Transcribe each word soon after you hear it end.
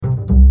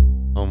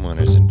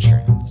homeowners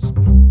insurance.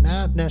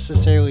 Not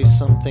necessarily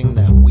something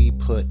that we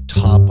put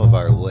top of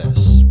our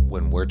list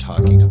when we're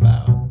talking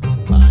about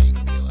buying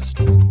real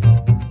estate.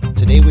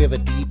 Today we have a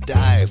deep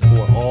dive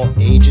for all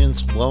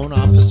agents, loan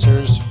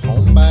officers,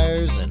 home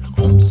buyers, and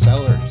home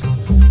sellers.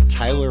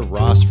 Tyler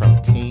Ross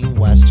from Payne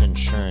West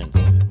Insurance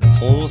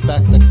pulls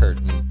back the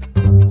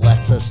curtain,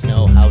 lets us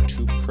know how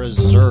to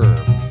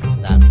preserve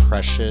that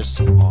precious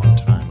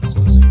on-time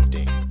closing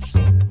date.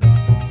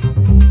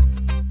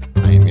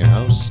 I am your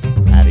host,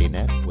 Matty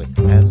Net with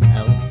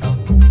MLO.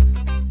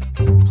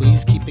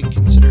 Please keep in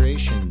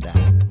consideration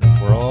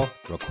that we're all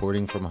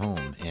recording from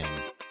home, and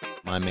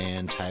my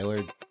man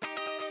Tyler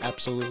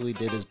absolutely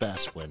did his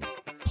best when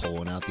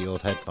pulling out the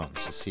old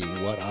headphones to see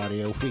what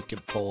audio we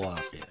could pull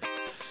off here.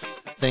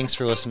 Thanks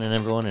for listening,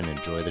 everyone, and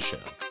enjoy the show.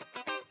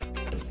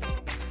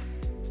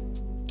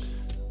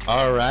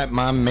 All right,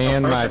 my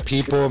man, my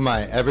people,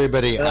 my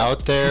everybody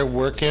out there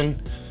working,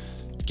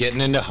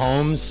 getting into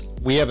homes.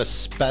 We have a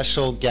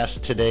special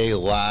guest today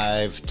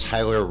live,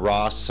 Tyler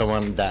Ross,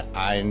 someone that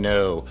I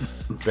know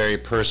very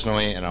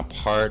personally and a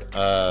part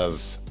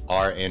of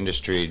our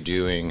industry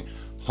doing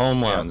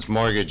home loans,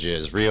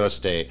 mortgages, real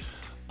estate,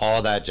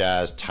 all that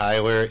jazz.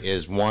 Tyler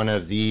is one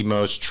of the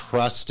most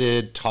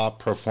trusted, top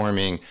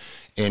performing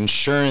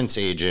insurance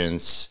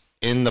agents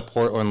in the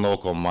Portland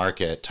local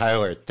market.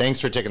 Tyler, thanks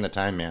for taking the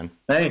time, man.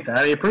 Thanks.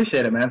 I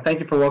appreciate it, man. Thank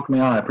you for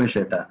welcoming me on. I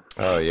appreciate that.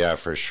 Oh, yeah,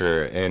 for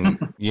sure.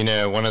 And, you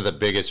know, one of the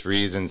biggest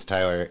reasons,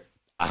 Tyler,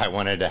 I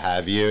wanted to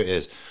have you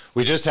is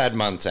we just had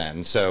month's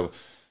end. So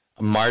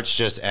March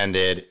just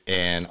ended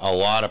and a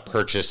lot of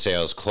purchase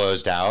sales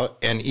closed out.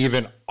 And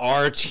even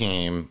our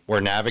team were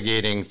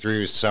navigating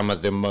through some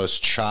of the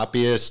most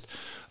choppiest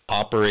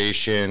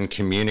operation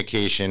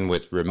communication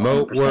with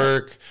remote 100%.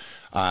 work,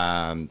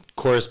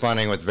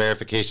 corresponding with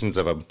verifications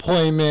of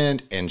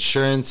employment,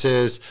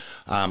 insurances.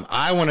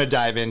 I want to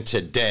dive in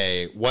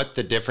today what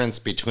the difference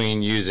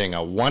between using a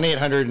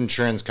 1-800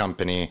 insurance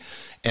company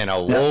and a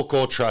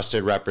local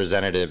trusted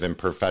representative and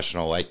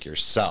professional like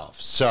yourself.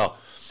 So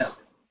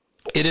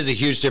it is a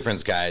huge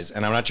difference, guys.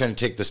 And I'm not trying to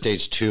take the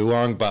stage too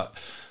long, but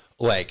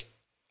like,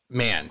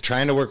 man,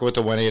 trying to work with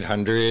the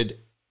 1-800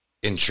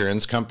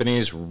 insurance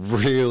companies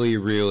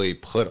really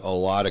put a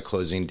lot of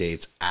closing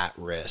dates at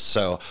risk.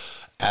 So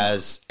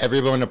as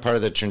everyone a part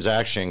of the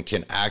transaction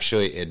can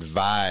actually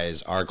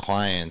advise our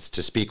clients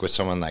to speak with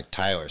someone like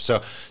Tyler.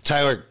 So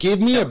Tyler, give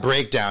me a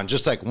breakdown,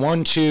 just like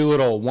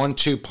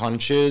 1-2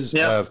 punches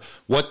of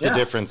what the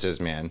difference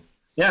is, man.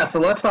 Yeah. So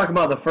let's talk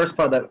about the first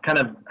part that kind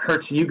of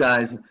hurts you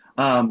guys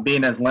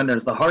being as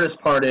lenders. The hardest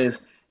part is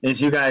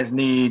you guys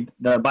need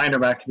the binder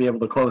back to be able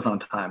to close on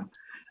time.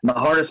 And the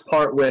hardest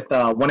part with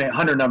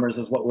 1-800 numbers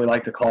is what we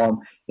like to call them,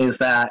 is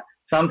that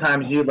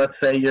sometimes let's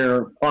say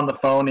you're on the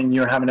phone and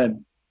you're having to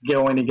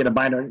going to get a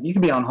binder. You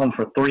can be on hold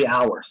for 3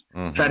 hours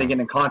trying to get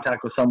in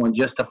contact with someone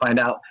just to find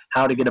out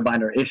how to get a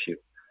binder issued.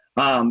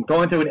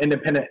 Going through an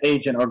independent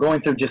agent or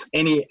going through just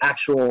any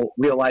actual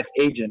real life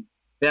agent,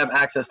 they have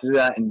access to do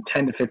that in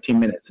 10 to 15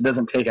 minutes. It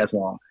doesn't take as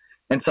long.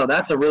 And so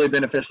that's a really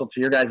beneficial to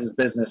your guys'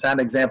 business. I had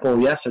an example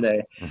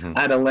yesterday.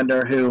 I had a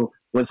lender who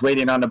was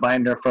waiting on a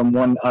binder from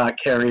one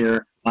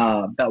carrier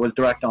that was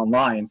direct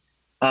online.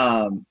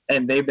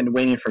 And they've been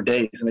waiting for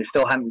days and they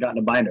still hadn't gotten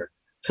a binder.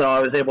 So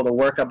I was able to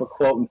work up a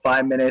quote in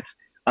 5 minutes,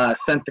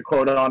 sent the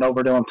quote on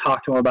over to him,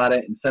 talked to him about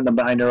it, and send the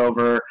binder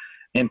over.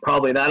 And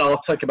probably that all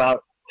took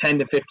about 10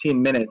 to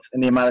 15 minutes in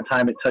the amount of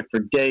time it took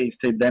for days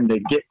to them to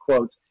get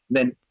quotes,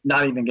 then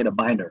not even get a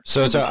binder.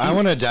 So I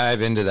want to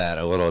dive into that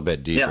a little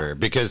bit deeper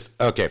because,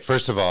 okay,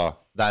 first of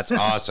all, that's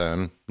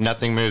awesome.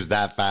 Nothing moves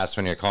that fast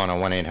when you're calling a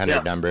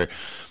 1-800 number.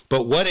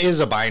 But what is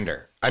a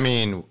binder? I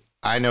mean,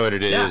 I know what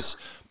it is,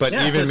 but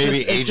even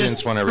maybe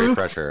agents want a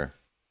refresher.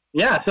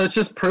 Yeah, so it's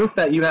just proof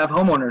that you have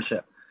home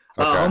ownership,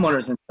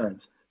 homeowners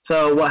insurance.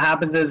 So what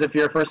happens is if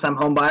you're a first-time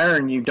home buyer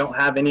and you don't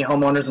have any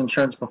homeowners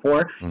insurance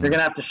before, you're going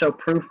to have to show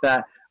proof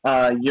that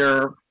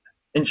you're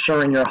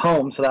insuring your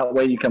home so that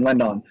way you can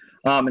lend on.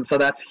 And so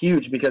that's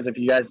huge because if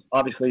you guys,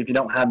 obviously, if you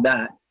don't have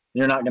that,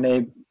 you're not going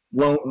to,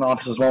 loan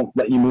officers won't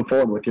let you move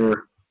forward with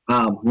your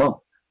loan.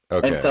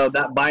 Okay. And so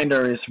that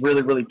binder is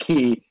really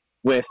key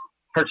with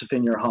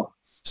purchasing your home.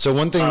 So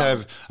one thing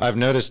that I've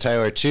noticed,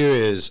 Tyler, too,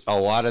 is a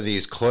lot of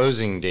these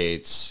closing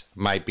dates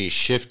might be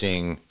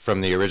shifting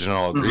from the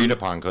original agreed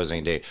upon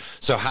closing date.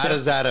 So how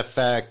does that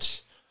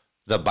affect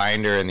the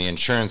binder in the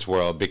insurance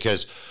world?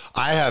 Because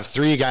I have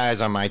 3 guys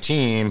on my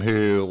team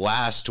who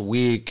last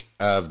week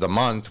of the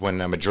month when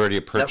a majority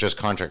of purchase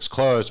contracts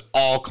closed,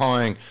 all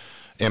calling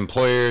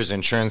employers,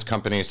 insurance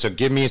companies. So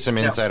give me some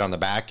insight on the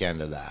back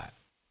end of that.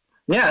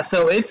 Yeah,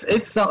 so it's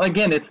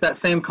again, it's that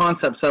same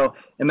concept. So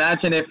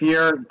imagine if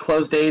your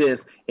close date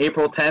is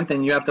April 10th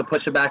and you have to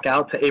push it back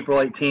out to April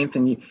 18th,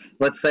 and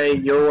let's say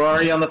you're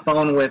already on the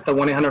phone with the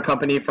 1-800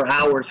 company for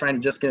hours trying to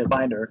just get a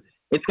binder.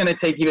 It's going to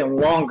take even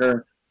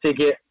longer to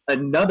get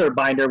another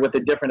binder with a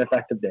different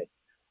effective date.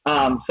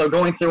 So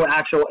going through an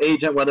actual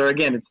agent, whether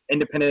again it's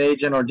independent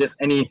agent or just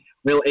any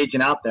real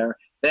agent out there,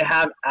 they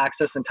have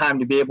access and time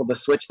to be able to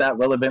switch that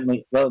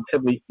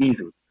relatively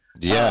easy.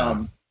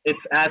 Yeah.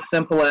 It's as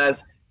simple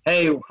as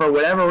hey, for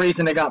whatever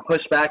reason it got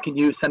pushed back, can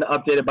you send an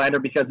updated binder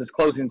because it's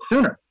closing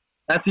sooner?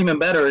 That's even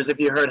better is if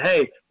you heard,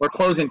 hey, we're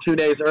closing 2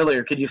 days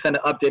earlier. Could you send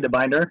an updated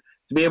binder?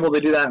 To be able to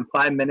do that in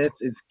 5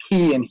 minutes is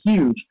key and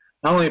huge,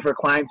 not only for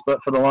clients,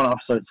 but for the loan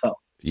officer itself.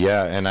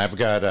 Yeah, and I've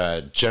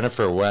got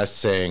Jennifer West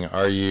saying,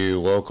 are you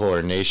local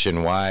or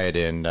nationwide?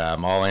 And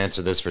I'll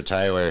answer this for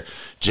Tyler.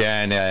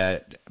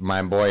 Jen,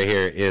 my boy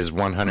here, is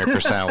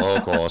 100%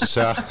 local.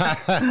 So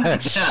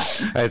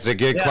it's a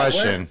good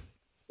question.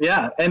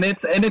 Yeah, and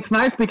it's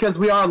nice because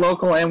we are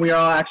local and we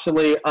are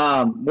actually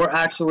we're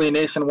actually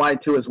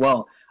nationwide too as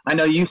well. I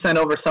know you sent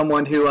over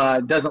someone who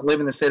doesn't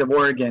live in the state of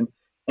Oregon,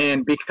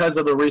 and because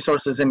of the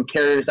resources and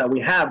carriers that we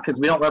have, because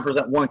we don't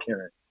represent one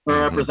carrier, we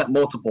represent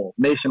multiple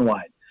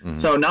nationwide.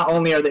 So not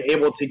only are they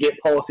able to get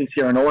policies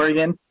here in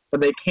Oregon,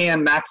 but they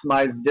can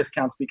maximize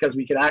discounts because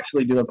we could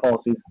actually do the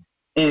policies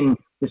in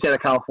the state of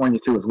California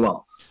too as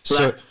well.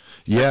 So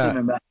yeah,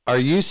 are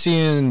you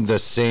seeing the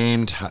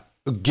same?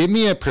 Give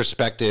me a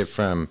perspective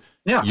from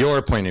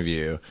your point of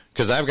view,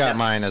 because I've got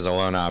mine as a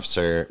loan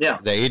officer. Yeah.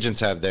 The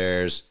agents have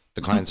theirs.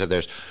 The clients have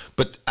theirs.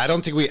 But I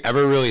don't think we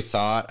ever really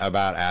thought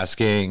about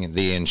asking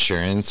the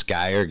insurance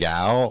guy or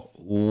gal,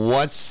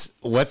 what's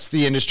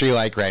the industry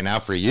like right now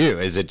for you?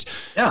 Is it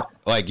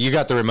like you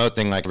got the remote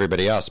thing like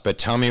everybody else, but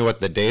tell me what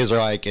the days are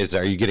like.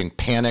 Are you getting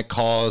panic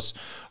calls?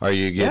 Are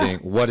you getting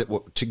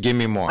what to give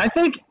me more? I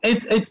think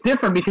it's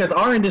different because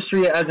our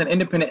industry as an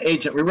independent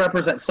agent, we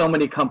represent so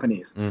many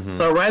companies.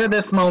 So right at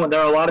this moment,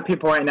 there are a lot of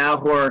people right now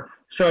who are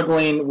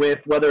struggling with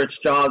whether it's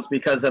jobs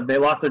because they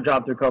lost their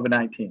job through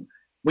COVID-19.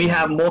 We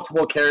have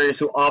multiple carriers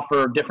who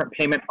offer different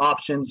payment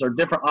options or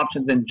different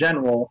options in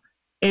general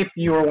if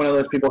you are one of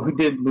those people who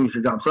did lose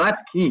your job. So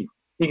that's key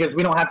because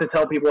we don't have to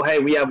tell people, hey,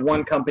 we have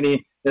one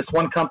company. This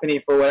one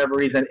company, for whatever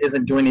reason,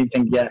 isn't doing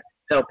anything yet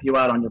to help you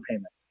out on your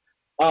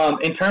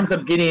payments. In terms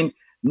of getting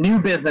new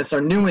business or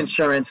new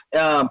insurance,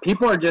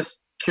 people are just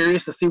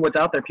curious to see what's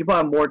out there. People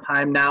have more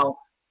time now,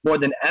 more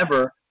than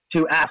ever,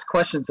 to ask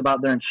questions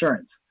about their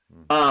insurance.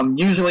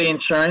 Usually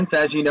insurance,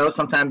 as you know,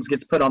 sometimes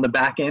gets put on the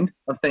back end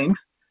of things.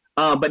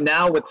 But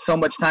now with so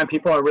much time,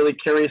 people are really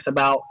curious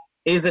about,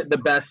 is it the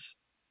best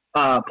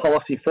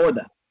policy for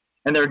them?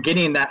 And they're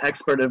getting that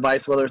expert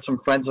advice, whether it's from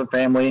friends or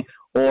family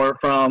or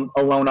from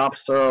a loan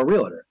officer or a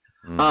realtor.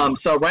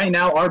 So right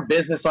now, our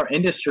business, our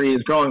industry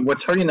is growing.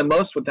 What's hurting the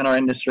most within our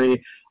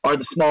industry are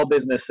the small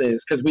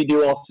businesses, because we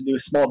do also do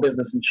small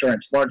business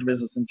insurance, large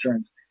business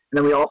insurance. And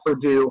then we also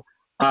do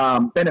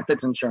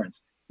benefits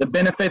insurance. The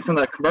benefits and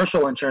the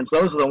commercial insurance,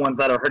 those are the ones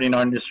that are hurting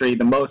our industry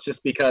the most,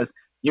 just because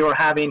you are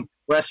having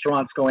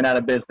restaurants going out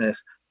of business,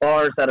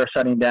 bars that are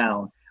shutting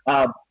down,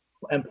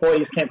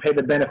 employees can't pay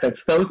the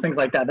benefits, those things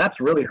like that. That's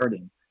really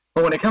hurting.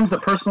 But when it comes to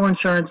personal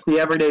insurance, the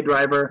everyday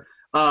driver,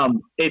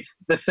 it's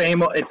the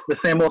same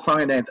old song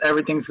and dance.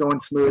 Everything's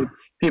going smooth.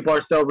 People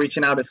are still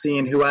reaching out to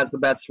seeing who has the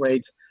best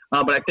rates.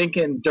 But I think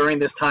during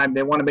this time,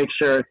 they want to make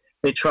sure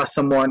they trust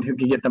someone who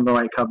can get them the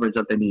right coverage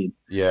that they need.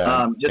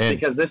 Yeah.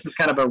 Because this is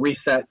kind of a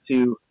reset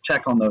to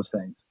check on those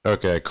things.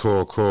 Okay,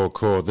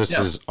 cool. This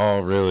is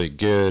all really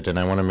good. And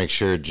I want to make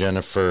sure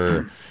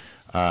Jennifer,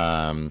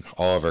 all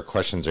of our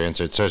questions are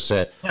answered.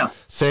 So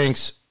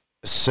thanks.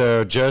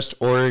 So just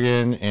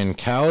Oregon and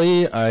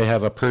Cali. I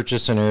have a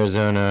purchase in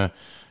Arizona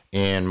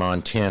and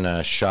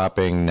Montana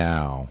shopping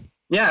now.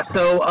 Yeah,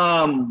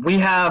 so we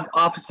have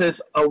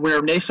offices.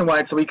 We're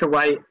nationwide, so we can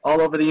write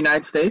all over the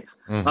United States.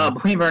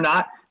 Believe it or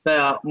not,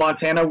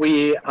 Montana,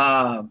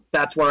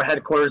 that's where our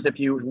headquarters, if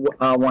you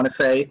want to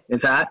say,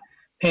 is at.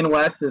 Payne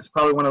West is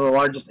probably one of the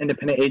largest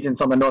independent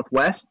agents on the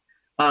Northwest,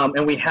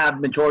 and we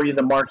have majority of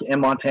the market in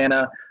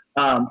Montana.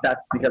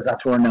 That's because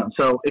that's where we're known.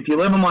 So if you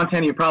live in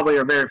Montana, you probably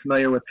are very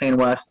familiar with Payne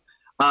West,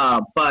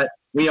 but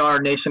we are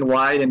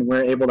nationwide, and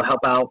we're able to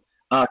help out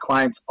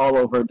clients all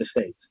over the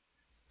states.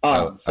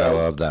 I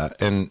love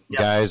that. And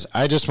guys,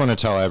 I just want to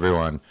tell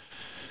everyone,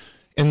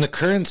 in the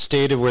current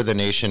state of where the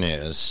nation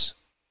is,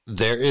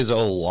 there is a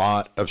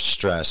lot of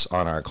stress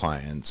on our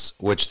clients,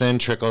 which then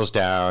trickles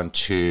down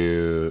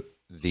to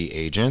the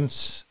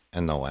agents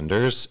and the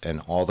lenders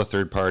and all the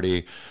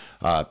third-party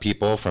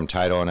people, from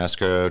title and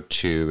escrow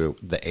to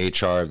the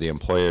HR of the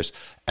employers.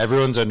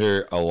 Everyone's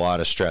under a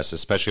lot of stress,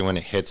 especially when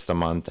it hits the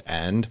month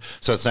end.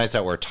 So it's nice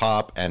that we're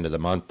top end of the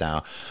month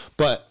now.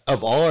 But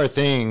of all our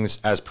things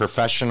as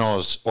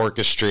professionals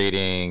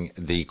orchestrating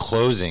the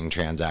closing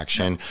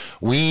transaction,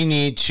 we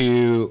need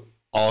to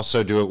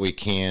also do what we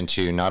can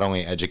to not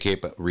only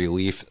educate, but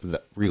relieve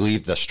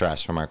the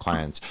stress from our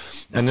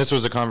clients. And this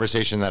was a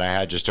conversation that I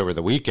had just over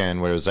the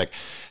weekend where it was like,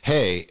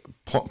 hey,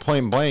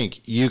 point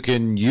blank, you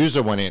can use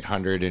a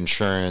 1-800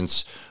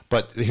 insurance,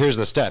 but here's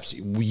the steps.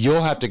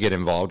 You'll have to get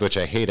involved, which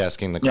I hate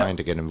asking the client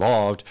to get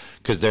involved,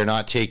 because they're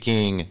not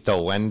taking the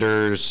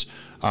lender's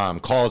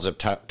calls of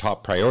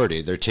top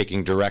priority. They're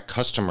taking direct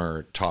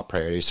customer top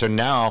priority. So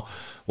now,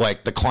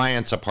 like, the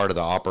client's a part of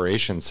the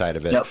operation side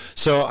of it.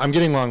 So I'm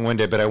getting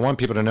long-winded, but I want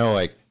people to know,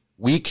 like,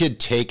 we could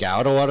take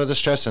out a lot of the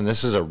stress, and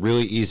this is a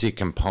really easy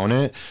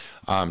component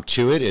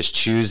to it, is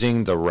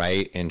choosing the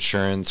right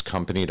insurance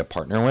company to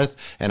partner with.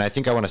 And I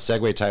think I want to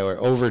segue, Tyler,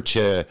 over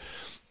to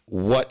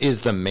what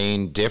is the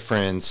main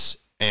difference?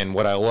 And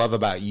what I love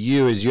about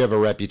you is you have a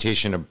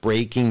reputation of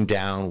breaking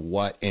down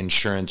what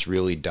insurance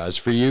really does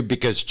for you,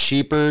 because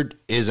cheaper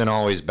isn't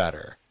always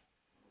better.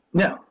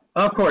 No,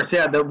 of course.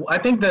 Yeah. I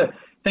think the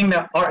thing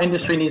that our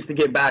industry needs to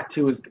get back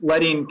to is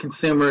letting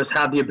consumers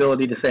have the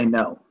ability to say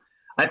no.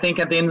 I think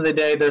at the end of the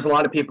day, there's a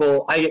lot of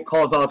people, I get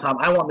calls all the time,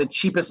 I want the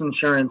cheapest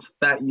insurance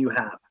that you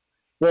have.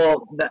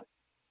 Well,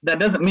 that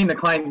doesn't mean the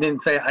client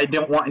didn't say, I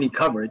don't want any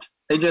coverage.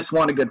 They just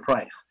want a good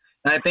price.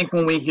 And I think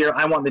when we hear,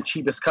 I want the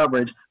cheapest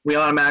coverage, we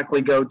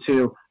automatically go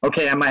to,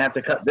 okay, I might have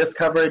to cut this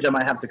coverage, I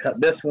might have to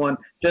cut this one,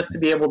 just to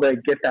be able to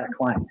get that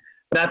client.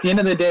 But at the end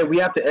of the day, we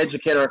have to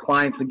educate our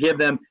clients to give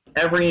them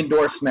every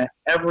endorsement,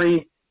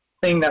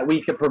 everything that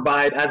we could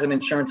provide as an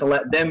insurance, to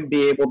let them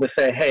be able to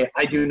say, hey,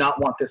 I do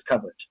not want this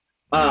coverage.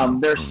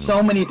 There's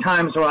so many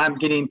times where I'm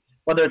getting,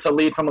 whether it's a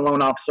lead from a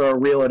loan officer or a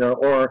realtor,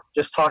 or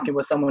just talking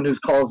with someone who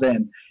calls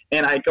in,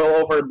 and I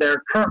go over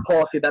their current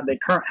policy that they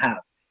currently have.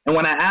 And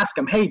when I ask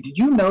them, hey, did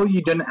you know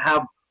you didn't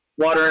have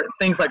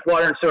things like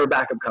water and sewer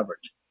backup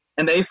coverage?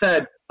 And they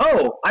said,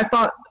 oh, I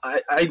thought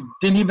I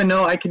didn't even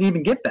know I could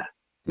even get that.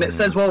 And it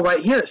says, well,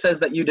 right here, it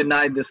says that you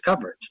denied this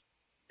coverage.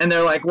 And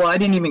they're like, well, I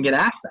didn't even get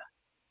asked that.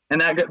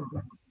 And that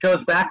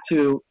goes back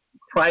to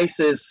price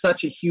is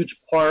such a huge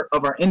part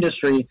of our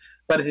industry.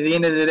 But at the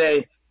end of the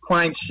day,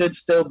 clients should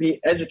still be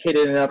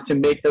educated enough to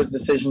make those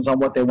decisions on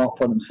what they want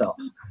for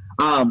themselves.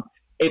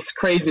 It's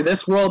crazy.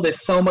 This world is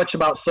so much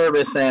about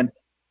service, and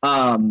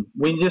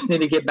we just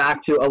need to get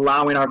back to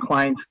allowing our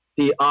clients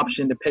the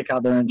option to pick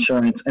out their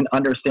insurance and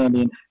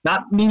understanding,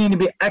 not meaning to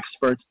be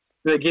experts,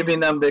 but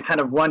giving them the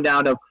kind of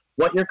rundown of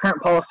what your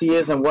current policy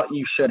is and what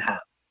you should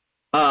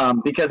have.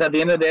 Because at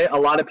the end of the day, a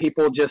lot of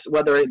people just,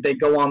 whether they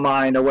go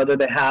online or whether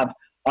they have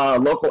a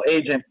local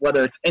agent,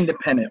 whether it's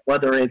independent,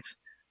 whether it's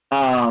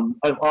an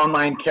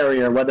online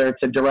carrier, whether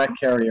it's a direct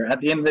carrier,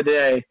 at the end of the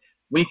day,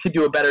 we could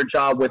do a better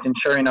job with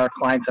insuring our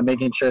clients and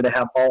making sure they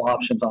have all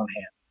options on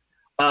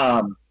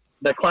hand.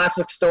 The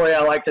classic story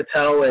I like to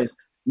tell is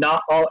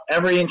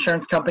every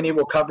insurance company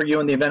will cover you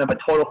in the event of a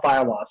total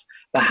fire loss,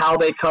 but how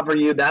they cover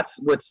you, that's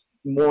what's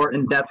more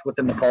in depth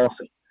within the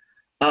policy.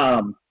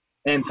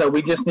 And so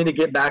we just need to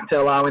get back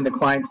to allowing the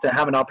clients to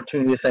have an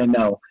opportunity to say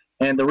no.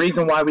 And the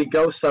reason why we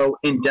go so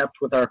in depth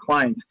with our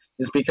clients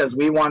is because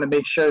we want to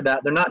make sure that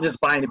they're not just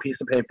buying a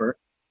piece of paper.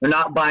 They're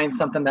not buying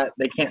something that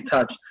they can't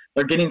touch.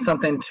 They're getting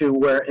something to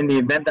where in the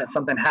event that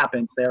something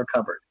happens, they are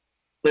covered.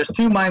 There's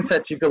two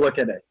mindsets you could look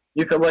at it.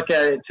 You could look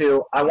at it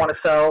to, I want to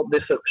sell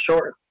this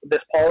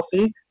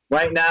policy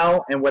right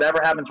now, and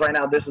whatever happens right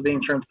now, this is the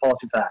insurance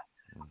policy for that.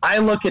 I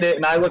look at it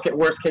and I look at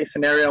worst case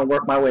scenario and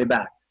work my way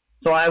back.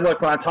 So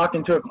when I'm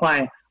talking to a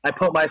client, I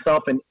put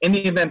myself in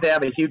the event they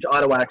have a huge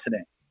auto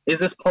accident. Is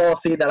this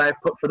policy that I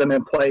put for them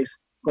in place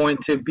going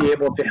to be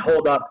able to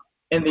hold up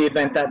in the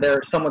event that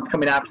someone's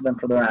coming after them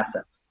for their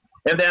assets?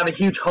 If they have a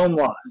huge home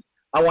loss,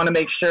 I want to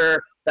make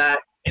sure that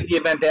in the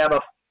event they have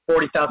a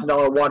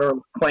 $40,000 water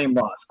claim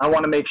loss, I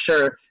want to make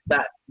sure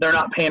that they're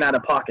not paying out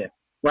of pocket,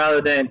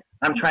 rather than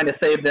I'm trying to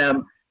save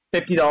them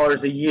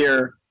 $50 a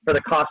year for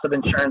the cost of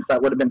insurance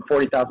that would have been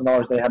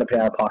 $40,000 they had to pay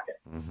out of pocket.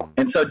 Mm-hmm.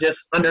 And so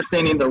just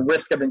understanding the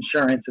risk of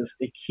insurance is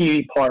a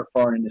key part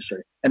for our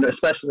industry, and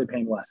especially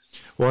paying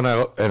less. Well,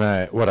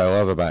 what I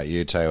love about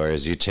you, Tyler,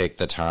 is you take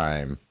the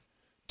time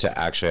to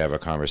actually have a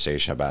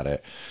conversation about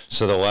it.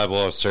 So the level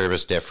of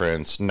service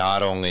difference,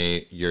 not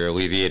only you're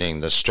alleviating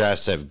the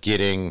stress of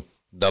getting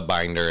the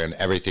binder and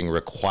everything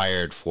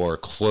required for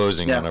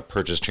closing on a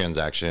purchase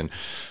transaction,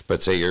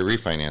 but say you're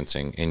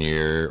refinancing and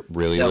you're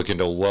really looking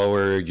to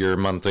lower your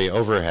monthly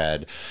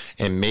overhead,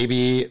 and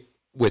maybe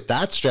with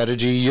that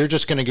strategy you're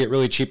just going to get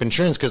really cheap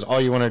insurance because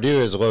all you want to do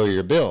is lower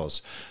your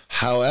bills.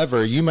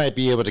 However, you might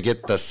be able to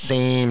get the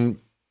same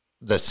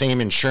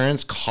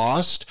insurance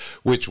cost,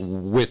 which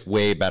with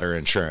way better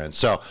insurance.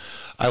 So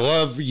I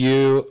love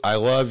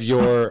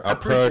your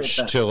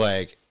approach to,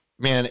 like,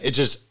 man,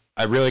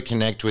 I really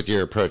connect with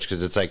your approach,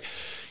 because it's like,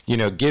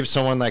 give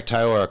someone like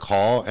Tyler a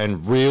call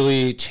and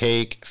really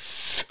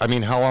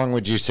how long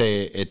would you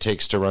say it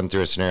takes to run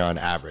through a scenario on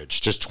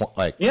average?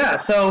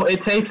 So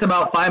it takes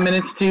about 5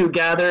 minutes to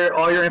gather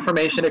all your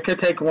information. It could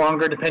take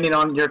longer depending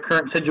on your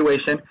current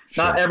situation.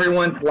 Sure. Not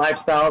everyone's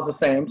lifestyle is the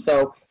same.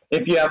 So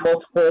if you have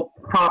multiple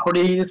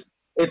properties,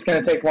 it's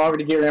going to take longer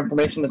to get your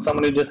information than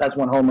someone who just has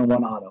one home and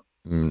one auto.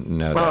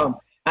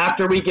 No.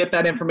 After we get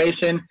that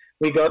information,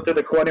 we go through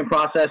the quoting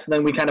process, and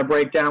then we kind of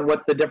break down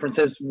what's the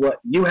differences, what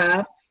you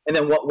have, and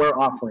then what we're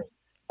offering.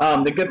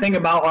 The good thing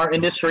about our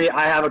industry,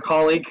 I have a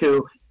colleague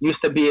who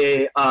used to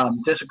be a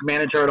district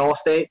manager at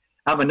Allstate.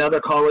 I have another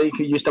colleague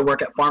who used to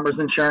work at Farmers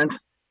Insurance.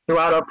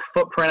 Throughout our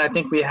footprint, I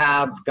think we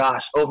have,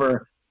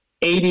 over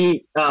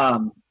 80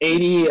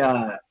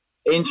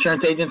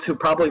 insurance agents who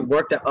probably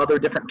worked at other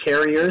different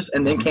carriers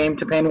and then came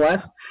to Payne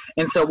West.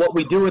 And so what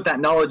we do with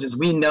that knowledge is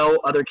we know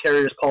other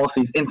carriers'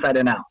 policies inside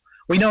and out.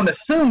 We don't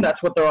assume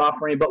that's what they're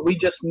offering, but we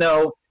just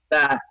know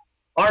that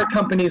our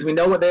companies, we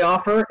know what they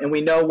offer, and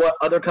we know what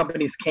other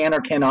companies can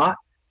or cannot.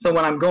 So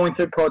when I'm going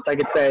through quotes, I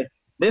could say,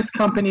 this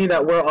company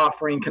that we're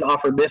offering can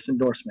offer this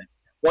endorsement.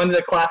 one of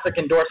the classic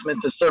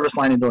endorsements is service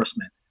line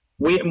endorsement.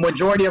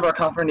 Majority of our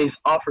companies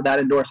offer that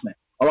endorsement.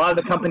 A lot of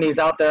the companies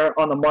out there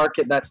on the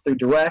market that's through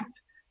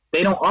direct,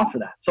 they don't offer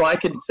that. So I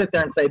could sit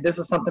there and say, this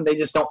is something they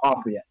just don't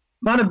offer yet.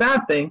 It's not a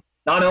bad thing.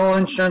 Not all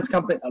insurance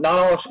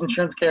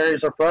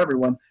carriers are for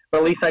everyone, but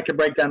at least I could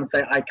break down and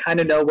say, I kind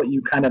of know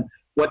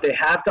what they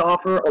have to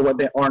offer or what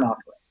they aren't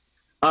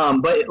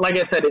offering. But like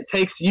I said, it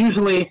takes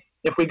usually,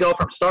 if we go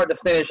from start to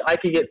finish, I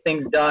could get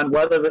things done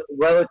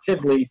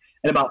relatively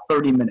in about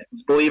 30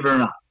 minutes, believe it or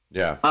not.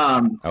 Yeah.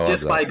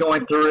 Just by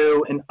going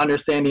through and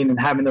understanding and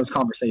having those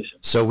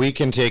conversations. So we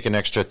can take an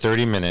extra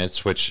 30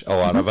 minutes, which a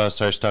lot of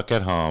us are stuck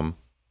at home,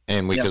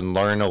 and we can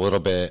learn a little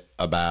bit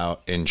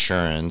about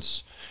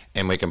insurance,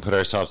 and we can put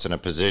ourselves in a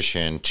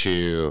position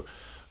to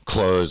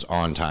close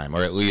on time,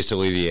 or at least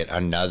alleviate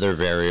another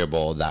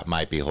variable that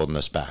might be holding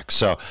us back.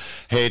 So,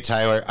 hey,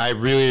 Tyler, I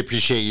really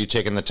appreciate you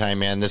taking the time,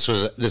 man. This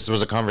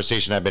was a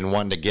conversation I've been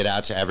wanting to get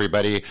out to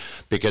everybody,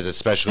 because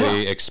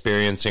especially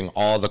experiencing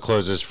all the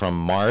closes from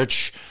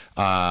March,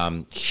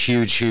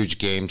 huge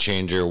game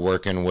changer,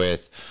 working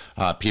with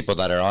people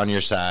that are on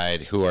your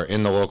side, who are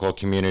in the local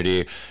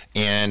community,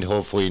 and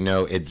hopefully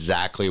know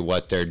exactly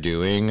what they're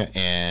doing.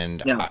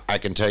 And I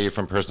can tell you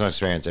from personal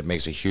experience, it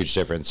makes a huge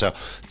difference. So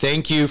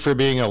thank you for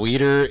being a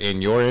leader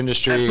in your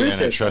industry and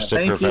a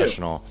trusted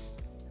professional.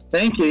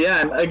 Thank you.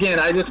 Yeah. And again,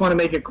 I just want to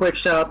make a quick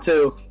shout out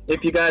to,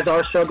 if you guys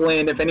are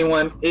struggling, if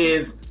anyone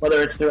is,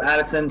 whether it's through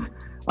Addison's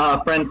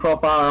friend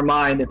profile or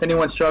mine, if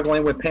anyone's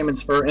struggling with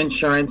payments for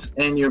insurance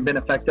and you've been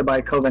affected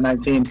by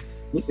COVID-19,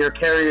 your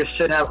carriers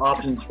should have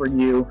options for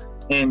you.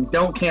 And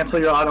don't cancel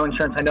your auto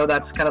insurance. I know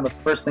that's kind of the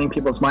first thing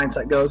people's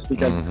mindset goes,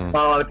 because not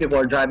a lot of people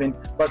are driving.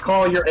 But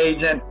call your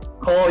agent,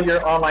 call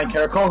your online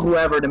carrier, call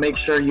whoever to make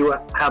sure you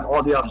have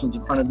all the options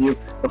in front of you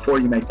before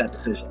you make that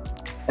decision.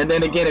 And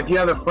then again, if you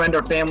have a friend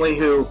or family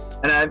who,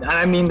 and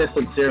I mean this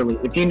sincerely,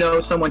 if you know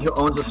someone who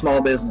owns a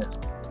small business,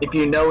 if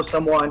you know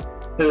someone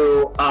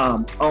who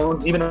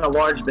owns even a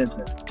large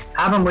business,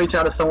 have them reach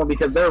out to someone,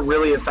 because they're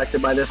really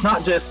affected by this.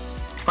 Not just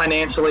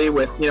financially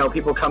with,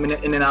 people coming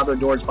in and out their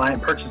doors, buying,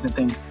 purchasing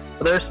things,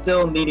 but they're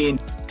still needing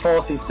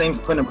policies, things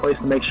put in place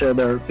to make sure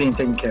they're being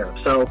taken care of.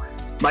 So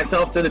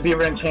myself, through the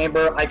Beaverton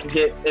Chamber, I could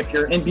get, if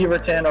you're in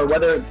Beaverton, or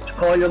whether to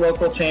call your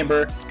local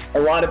chamber, a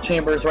lot of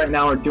chambers right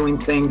now are doing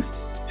things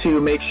to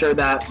make sure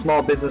that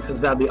small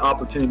businesses have the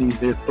opportunity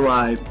to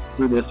thrive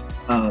through this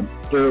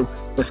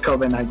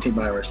COVID-19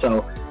 virus.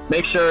 So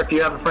make sure, if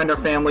you have a friend or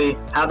family,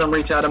 have them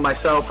reach out to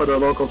myself or their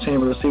local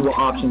chamber to see what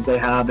options they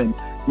have, and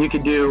you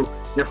could do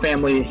your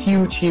family a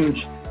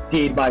huge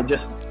deed by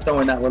just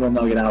throwing that little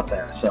nugget out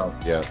there. So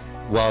yeah,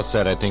 well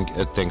said. I think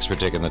thanks for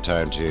taking the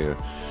time to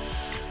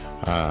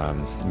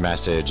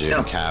message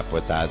and cap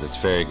with that. That's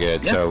very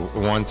good. So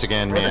once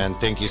again, man,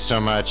 thank you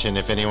so much. And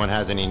if anyone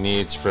has any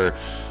needs for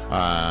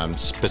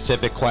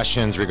specific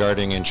questions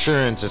regarding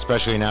insurance,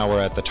 especially now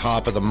we're at the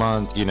top of the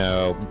month,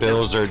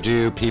 bills are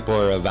due, people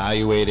are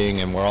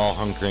evaluating, and we're all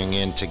hunkering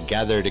in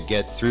together to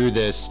get through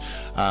this.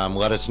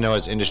 Let us know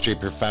as industry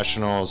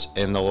professionals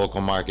in the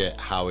local market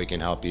how we can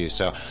help you.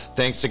 So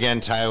thanks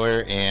again,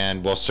 Tyler,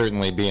 and we'll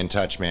certainly be in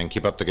touch, man.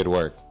 Keep up the good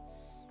work.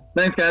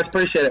 Thanks, guys.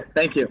 Appreciate it.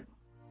 Thank you.